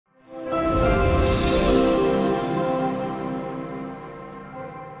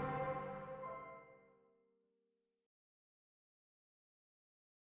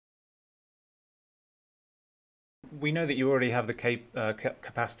we know that you already have the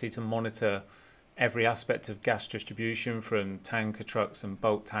capacity to monitor every aspect of gas distribution, from tanker trucks and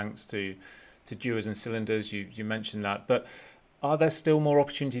bulk tanks to dewars and cylinders. You mentioned that, but are there still more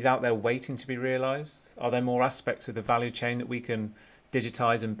opportunities out there waiting to be realized? Are there more aspects of the value chain that we can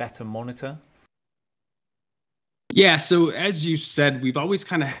digitize and better monitor? Yeah, so as you said, we've always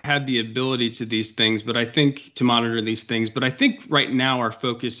kind of had the ability to these things, but I think to monitor these things. But I think right now our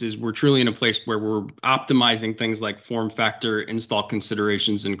focus is we're truly in a place where we're optimizing things like form factor, install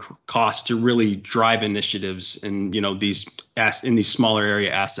considerations, and cost to really drive initiatives in in these smaller area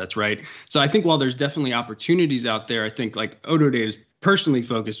assets, right? So I think while there's definitely opportunities out there, I think like Ododata's personally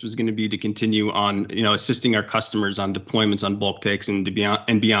focused was going to be to continue on assisting our customers on deployments on bulk takes and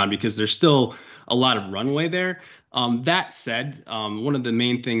beyond because there's still a lot of runway there. That said, one of the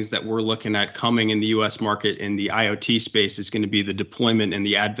main things that we're looking at coming in the U.S. market in the IoT space is going to be the deployment and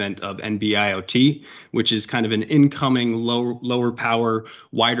the advent of NB-IoT, which is kind of an incoming lower power,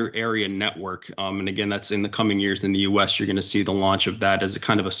 wider area network. And again, that's in the coming years in the U.S. You're going to see the launch of that as a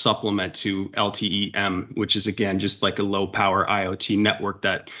kind of a supplement to LTE-M, which is again just like a low power IoT network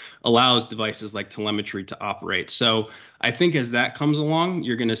that allows devices like telemetry to operate. So I think as that comes along,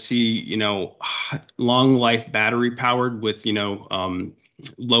 you're going to see, long life battery powered with,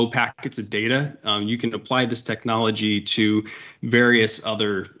 low packets of data. You can apply this technology to various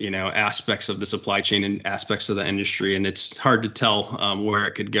other, aspects of the supply chain and aspects of the industry. And it's hard to tell where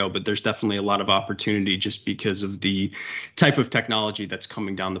it could go, but there's definitely a lot of opportunity just because of the type of technology that's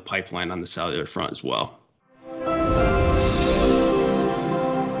coming down the pipeline on the cellular front as well.